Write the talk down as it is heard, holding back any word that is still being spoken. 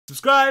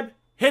Subscribe,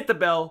 hit the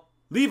bell,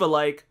 leave a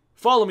like,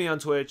 follow me on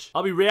Twitch.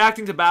 I'll be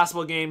reacting to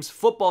basketball games,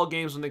 football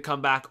games when they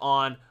come back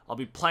on. I'll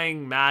be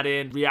playing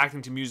Madden,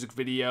 reacting to music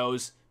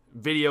videos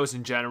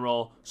in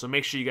general. So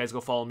make sure you guys go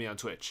follow me on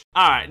Twitch.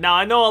 Alright, now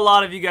I know a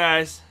lot of you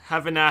guys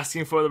have been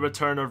asking for the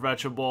return of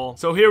Retro Bowl.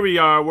 So here we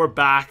are, we're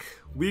back.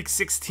 Week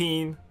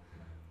 16.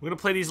 We're gonna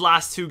play these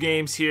last two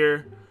games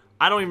here.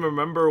 I don't even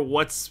remember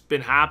what's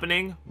been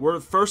happening.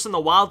 We're first in the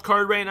wild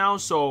card right now,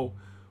 so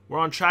we're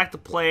on track to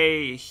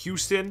play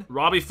Houston.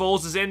 Robbie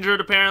Foles is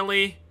injured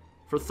apparently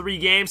for 3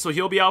 games, so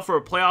he'll be out for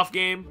a playoff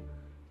game.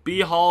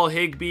 B. Hall,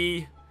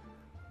 Higbee,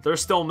 they're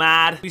still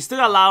mad. We still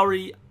got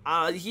Lowry.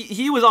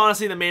 He was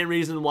honestly the main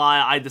reason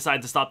why I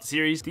decided to stop the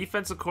series.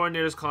 Defensive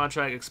coordinator's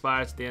contract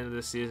expires at the end of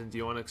the season. Do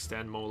you want to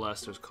extend Mo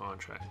Lester's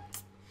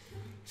contract?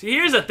 See,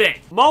 here's the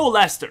thing. Mo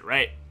Lester,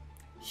 right?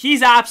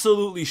 He's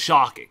absolutely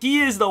shocking. He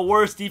is the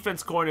worst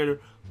defense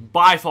coordinator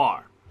by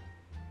far.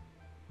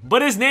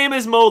 But his name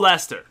is Mo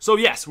Lester. So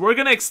yes, we're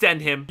gonna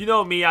extend him. You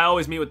know me, I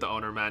always meet with the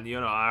owner, man.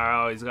 You know, I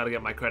always gotta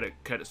get my credit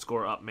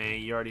score up,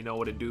 man. You already know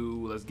what to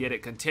do. Let's get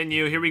it.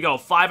 Continue. Here we go.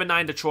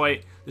 5-9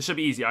 Detroit. This should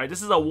be easy. All right,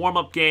 this is a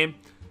warm-up game.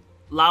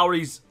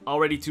 Lowry's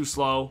already too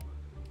slow.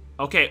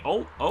 Okay.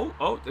 Oh.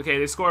 Okay,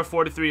 they score a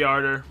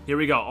 43-yarder. Here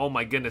we go. Oh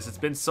my goodness, it's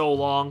been so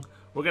long.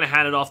 We're gonna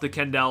hand it off to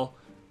Kendall.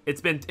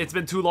 It's been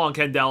too long,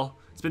 Kendall.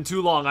 It's been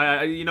too long.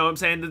 You know what I'm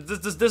saying?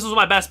 This was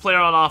my best player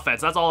on offense.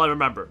 That's all I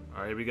remember.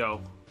 All right, here we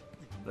go.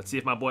 Let's see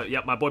if my boy,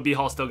 yep, my boy B.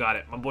 Hall still got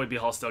it. My boy B.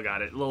 Hall still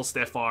got it. A little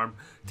stiff arm.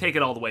 Take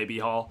it all the way, B.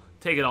 Hall.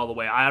 Take it all the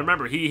way. I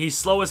remember, he's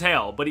slow as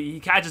hell, but he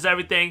catches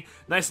everything.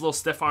 Nice little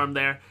stiff arm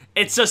there.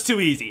 It's just too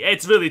easy.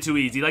 It's really too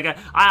easy. Like,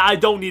 I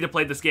don't need to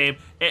play this game.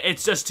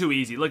 It's just too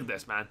easy. Look at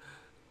this, man.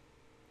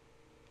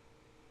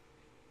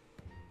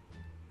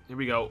 Here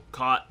we go.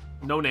 Caught.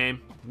 No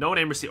name. No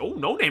name receiver. Oh,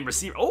 no name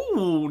receiver.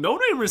 Oh, no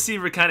name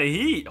receiver kind of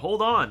heat.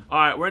 Hold on. All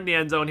right, we're in the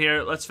end zone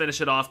here. Let's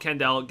finish it off.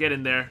 Kendall, get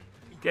in there.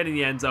 Get in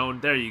the end zone.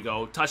 There you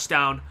go.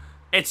 Touchdown.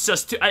 It's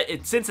just too,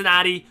 it's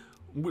Cincinnati.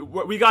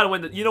 We got to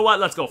win. You know what?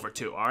 Let's go for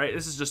 2. All right.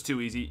 This is just too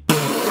easy.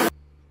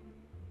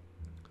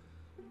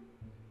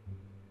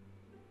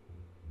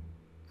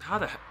 How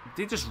the heck?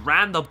 They just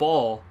ran the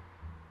ball.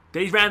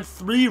 They ran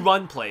 3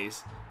 run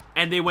plays,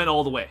 and they went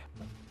all the way.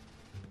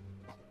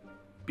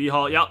 B.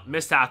 Hall. Yep.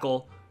 Missed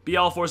tackle.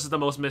 BL forces the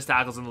most missed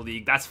tackles in the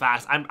league. That's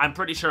fast. I'm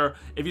pretty sure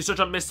if you search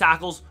up missed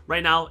tackles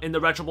right now in the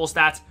Retro Bowl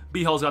stats,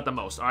 B Hall's got the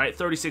most. All right,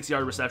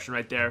 36-yard reception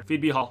right there.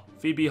 Feed B Hall.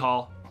 Feed B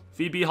Hall.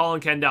 Feed B Hall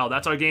and Kendall.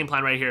 That's our game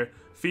plan right here.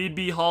 Feed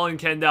B Hall and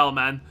Kendall,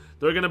 man.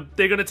 They're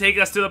gonna take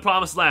us to the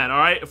promised land. All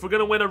right. If we're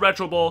gonna win a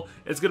Retro Bowl,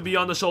 it's gonna be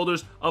on the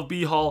shoulders of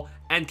B Hall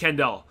and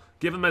Kendall.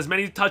 Give them as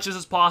many touches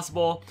as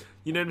possible.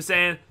 You know what I'm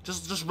saying?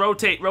 Just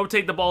rotate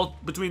the ball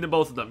between the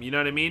both of them. You know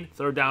what I mean?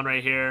 3rd down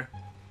right here.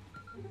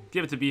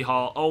 Give it to B.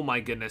 Hall. Oh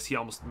my goodness, he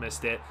almost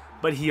missed it.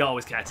 But he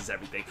always catches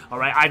everything, all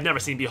right? I've never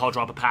seen B. Hall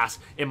drop a pass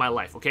in my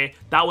life, okay?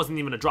 That wasn't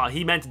even a drop.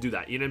 He meant to do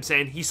that, you know what I'm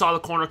saying? He saw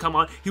the corner come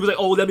on. He was like,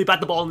 oh, let me bat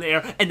the ball in the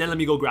air, and then let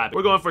me go grab it.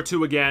 We're going for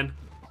 2 again.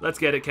 Let's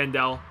get it,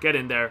 Kendall. Get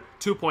in there.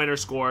 2-pointer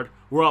scored.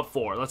 We're up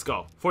 4. Let's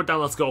go. 4th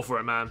down, let's go for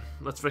it, man.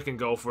 Let's freaking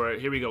go for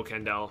it. Here we go,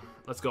 Kendall.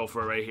 Let's go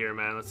for it right here,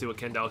 man. Let's see what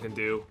Kendall can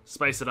do.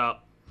 Spice it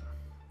up.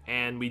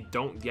 And we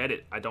don't get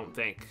it, I don't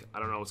think. I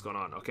don't know what's going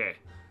on. Okay.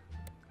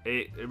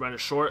 They run it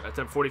short. That's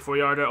a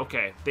 44-yarder.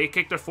 Okay, they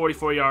kicked their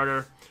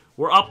 44-yarder.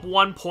 We're up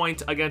 1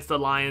 point against the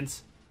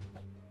Lions.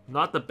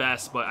 Not the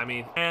best, but I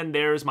mean, and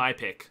there's my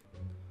pick.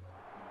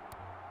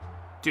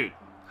 Dude,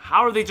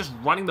 how are they just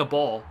running the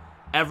ball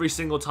every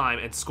single time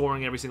and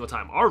scoring every single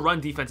time? Our run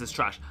defense is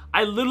trash.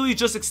 I literally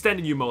just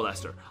extended you, Mo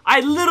Lester. I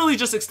literally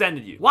just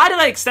extended you. Why did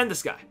I extend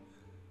this guy?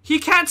 He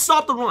can't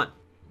stop the run.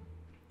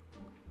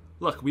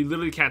 Look, we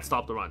literally can't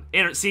stop the run.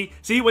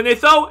 See, when they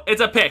throw,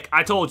 it's a pick.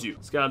 I told you.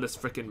 Let's get out of this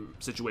freaking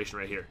situation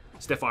right here.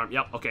 Stiff arm.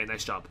 Yep. Okay,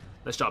 nice job.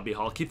 Nice job, B.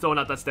 Hall. Keep throwing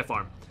out that stiff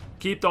arm.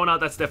 Keep throwing out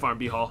that stiff arm,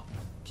 B. Hall.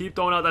 Keep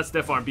throwing out that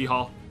stiff arm, B.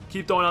 Hall.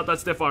 Keep throwing out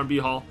that stiff arm, B.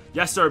 Hall.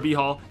 Yes, sir, B.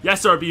 Hall.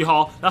 Yes, sir, B.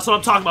 Hall. That's what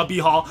I'm talking about, B.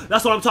 Hall.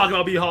 That's what I'm talking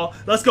about, B. Hall.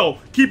 Let's go.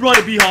 Keep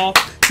running, B. Hall.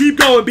 Keep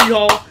going, B.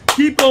 Hall.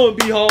 Keep going,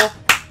 B. Hall.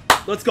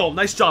 Let's go.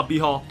 Nice job, B.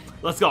 Hall.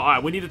 Let's go. All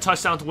right, we need a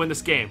touchdown to win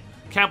this game.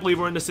 Can't believe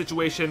we're in this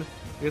situation.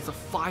 It's a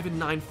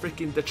 5-9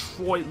 freaking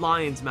Detroit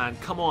Lions, man.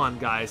 Come on,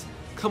 guys.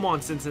 Come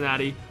on,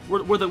 Cincinnati.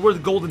 We're the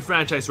golden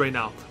franchise right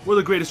now. We're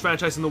the greatest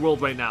franchise in the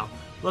world right now.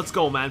 Let's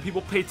go, man.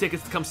 People pay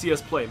tickets to come see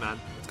us play, man.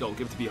 Let's go.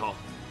 Give it to B. Hall.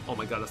 Oh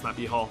my God, that's not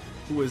B. Hall.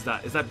 Who is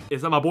that? Is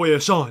that my boy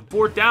Sean?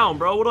 4th down,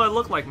 bro. What do I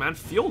look like, man?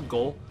 Field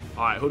goal.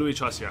 All right, who do we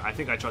trust here? I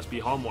think I trust B.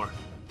 Hall more.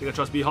 I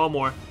trust B. Hall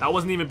more. That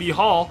wasn't even B.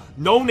 Hall.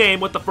 No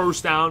name with the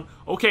 1st down.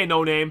 Okay,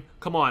 no name.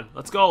 Come on.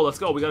 Let's go. Let's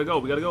go. We gotta go.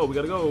 We gotta go. We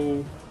gotta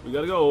go. We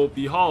gotta go.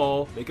 B.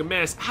 Hall. Make a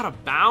miss. Out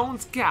of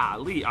bounds.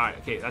 Golly. All right.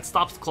 Okay. That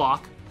stops the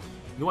clock.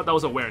 You know what? That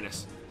was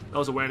awareness. That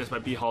was awareness by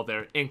B. Hall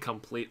there.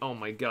 Incomplete. Oh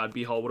my God.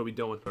 B. Hall. What are we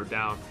doing? 3rd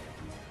down.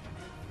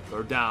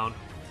 3rd down.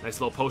 Nice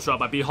little post route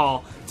by B.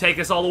 Hall. Take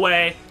us all the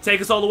way.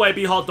 Take us all the way,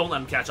 B. Hall. Don't let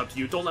him catch up to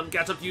you. Don't let him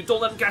catch up to you.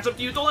 Don't let him catch up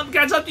to you. Don't let him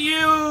catch up to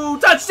you.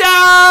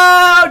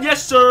 Touchdown!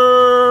 Yes,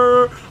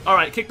 sir. All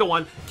right. Kick the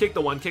one. Kick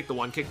the one. Kick the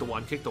one. Kick the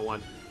one. Kick the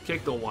one.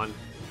 Kick the one.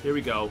 Here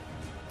we go.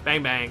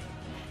 Bang, bang.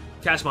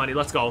 Cash money.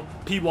 Let's go.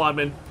 P.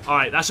 Wadman. All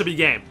right, that should be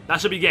game.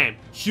 That should be game.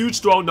 Huge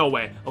throw. No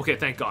way. Okay,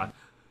 thank God.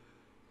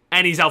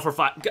 And he's out for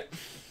 5.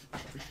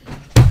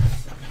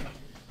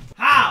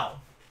 How?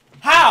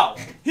 How?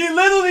 He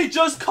literally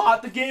just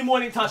caught the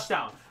game-winning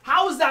touchdown.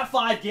 How is that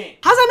 5 game?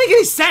 How does that make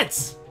any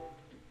sense?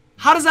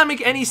 How does that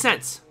make any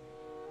sense?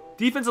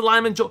 Defensive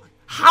lineman Joe.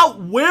 How?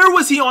 Where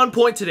was he on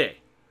point today?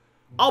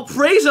 I'll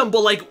praise him,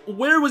 but like,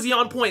 where was he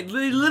on point?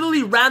 They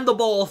literally ran the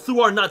ball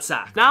through our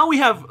nutsack. Now we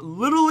have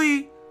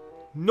literally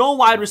no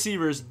wide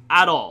receivers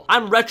at all.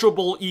 I'm Retro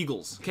Bowl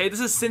Eagles. Okay,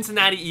 this is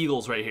Cincinnati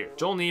Eagles right here.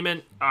 Joel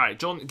Neiman. All right,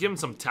 Joel, give him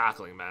some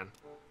tackling, man.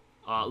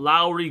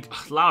 Lowry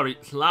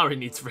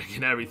needs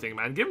freaking everything,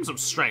 man. Give him some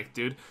strength,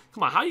 dude.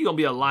 Come on, how are you gonna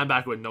be a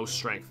linebacker with no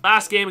strength?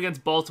 Last game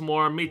against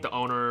Baltimore, meet the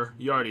owner.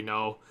 You already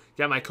know.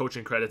 Get my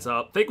coaching credits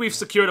up. I think we've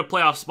secured a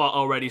playoff spot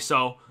already,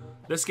 so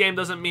this game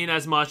doesn't mean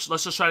as much.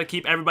 Let's just try to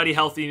keep everybody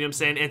healthy, you know what I'm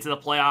saying, into the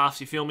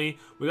playoffs, you feel me?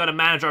 We gotta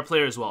manage our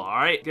players well,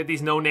 alright? Get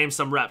these no-names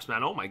some reps,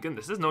 man. Oh my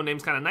goodness, this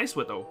no-name's kinda nice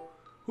with, though.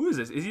 Who is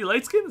this? Is he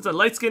light-skinned? It's a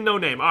light-skinned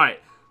no-name.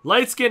 Alright,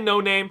 light-skinned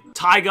no-name.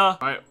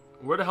 Tyga. Alright,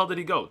 where the hell did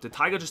he go? Did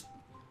Tyga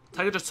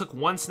just took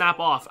 1 snap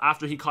off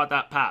after he caught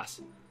that pass.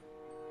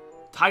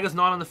 Tyga's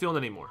not on the field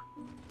anymore.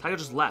 Tyga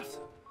just left.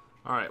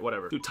 Alright,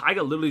 whatever. Dude,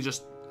 Tyga literally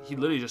just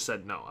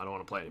said, no, I don't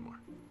want to play anymore.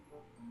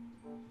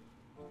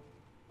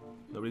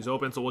 Nobody's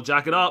open, so we'll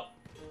jack it up.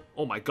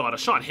 Oh my God, a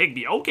Sean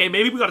Higbee. Okay,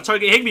 maybe we got to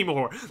target Higbee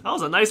more. That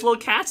was a nice little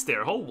catch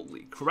there.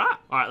 Holy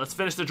crap. Alright, let's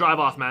finish the drive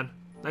off, man.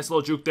 Nice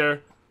little juke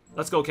there.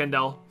 Let's go,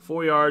 Kendall.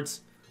 4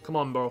 yards. Come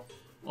on, bro.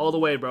 All the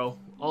way, bro.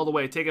 All the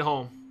way. Take it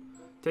home.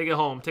 Take it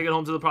home. Take it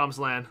home to the promised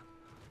land.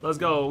 Let's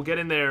go. Get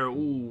in there.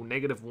 Ooh,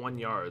 -1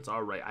 yards.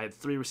 All right. I had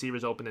 3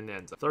 receivers open in the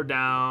end zone. 3rd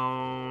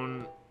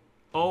down.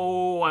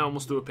 Oh, I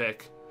almost threw a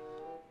pick.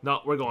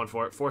 No, we're going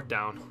for it. 4th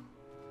down.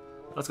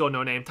 Let's go,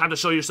 no name. Time to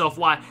show yourself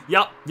why.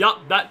 Yup.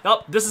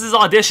 This is his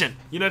audition.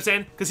 You know what I'm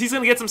saying? Because he's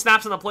going to get some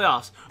snaps in the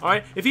playoffs. All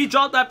right? If he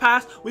dropped that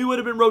pass, we would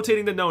have been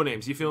rotating the no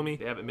names. You feel me?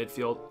 They have it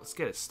midfield. Let's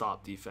get it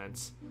stop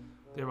defense.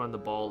 They run the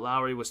ball.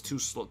 Lowry was too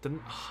slow.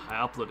 I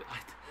uploaded.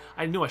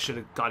 I knew I should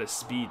have got his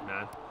speed,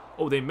 man.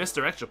 Oh, they missed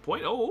their extra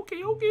point. Oh,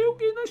 okay.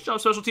 Nice job,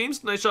 special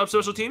teams. Nice job,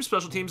 special teams.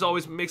 Special teams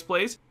always makes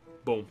plays.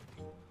 Boom.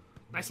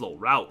 Nice little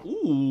route.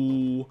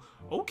 Ooh.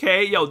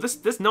 Okay, yo,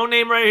 this no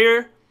name right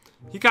here,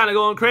 he kind of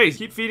going crazy.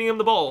 Keep feeding him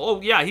the ball.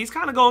 Oh yeah, he's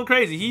kind of going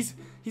crazy.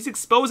 He's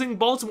exposing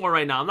Baltimore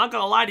right now. I'm not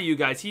gonna lie to you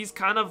guys. He's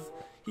kind of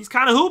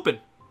hooping.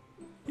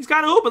 He's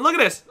kind of hooping. Look at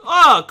this.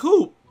 Ah,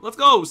 cool. Let's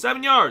go.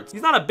 7 yards.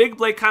 He's not a big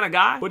Blake kind of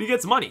guy, but he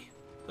gets money.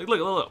 Like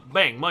look,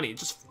 bang, money.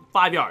 Just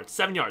 5 yards,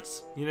 7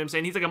 yards. You know what I'm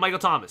saying? He's like a Michael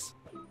Thomas.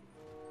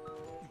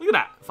 Look at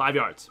that. 5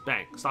 yards.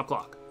 Bang. Stop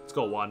clock. Let's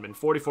go, Wadman.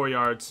 44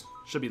 yards.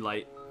 Should be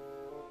light.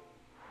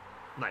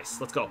 Nice.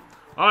 Let's go.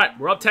 All right.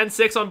 We're up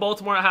 10-6 on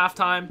Baltimore at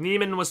halftime.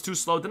 Neiman was too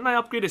slow. Didn't I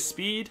upgrade his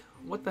speed?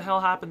 What the hell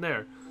happened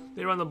there?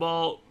 They run the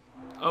ball.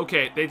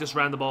 Okay. They just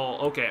ran the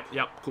ball. Okay.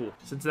 Yep. Cool.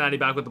 Cincinnati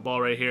back with the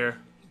ball right here.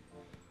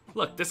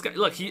 Look, this guy.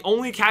 Look, he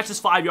only catches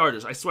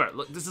 5-yarders. I swear.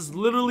 Look, this is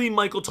literally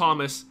Michael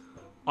Thomas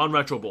on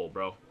Retro Bowl,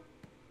 bro.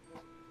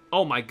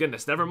 Oh my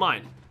goodness. Never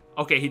mind.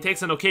 Okay, he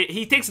takes an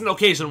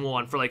occasional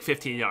one for like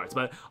 15 yards,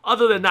 but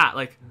other than that,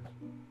 like,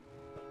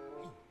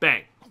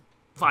 bang,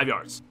 5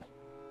 yards.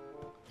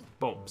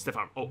 Boom, stiff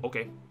arm. Oh,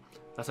 okay,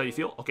 that's how you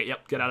feel. Okay,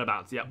 yep, get out of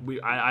bounds. Yep,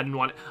 I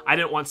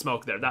didn't want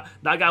smoke there.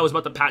 That guy was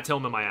about to Pat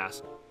Tillman my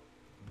ass.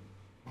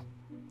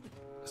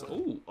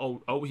 So,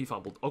 oh, he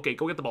fumbled. Okay,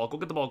 go get the ball. Go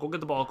get the ball. Go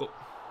get the ball. Go.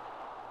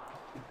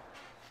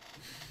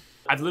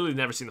 I've literally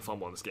never seen a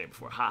fumble in this game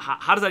before.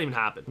 How does that even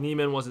happen?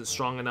 Neiman wasn't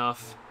strong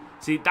enough.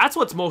 See, that's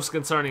what's most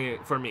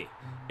concerning for me,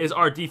 is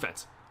our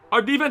defense.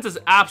 Our defense is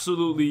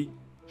absolutely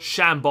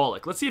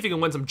shambolic. Let's see if he can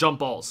win some jump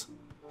balls.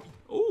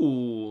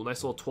 Ooh,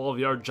 nice little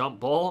 12-yard jump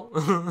ball.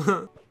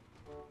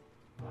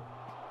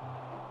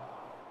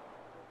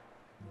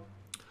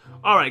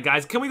 All right,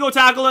 guys, can we go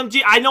tackle him?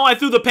 Gee, I know I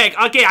threw the pick.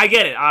 Okay, I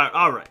get it.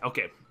 All right,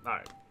 okay. All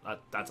right,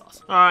 that's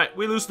awesome. All right,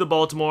 we lose to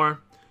Baltimore.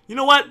 You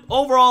know what?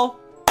 Overall,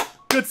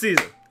 good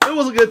season. It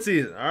was a good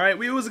season, all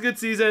right? It was a good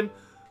season.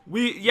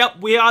 We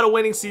had a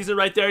winning season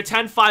right there.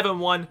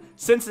 10-5-1.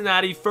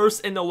 Cincinnati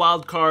first in the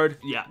wild card.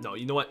 Yeah, no,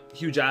 you know what?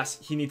 Huge ass.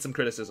 He needs some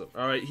criticism.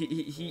 All right,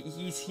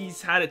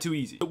 he's had it too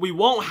easy. We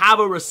won't have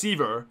a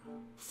receiver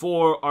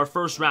for our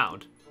first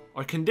round.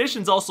 Our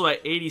condition's also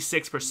at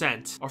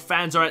 86%. Our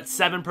fans are at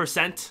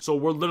 7%. So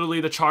we're literally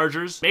the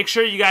Chargers. Make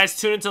sure you guys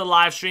tune into the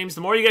live streams.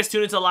 The more you guys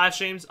tune into the live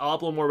streams, I'll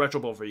upload more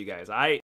Retro Bowl for you guys. All right.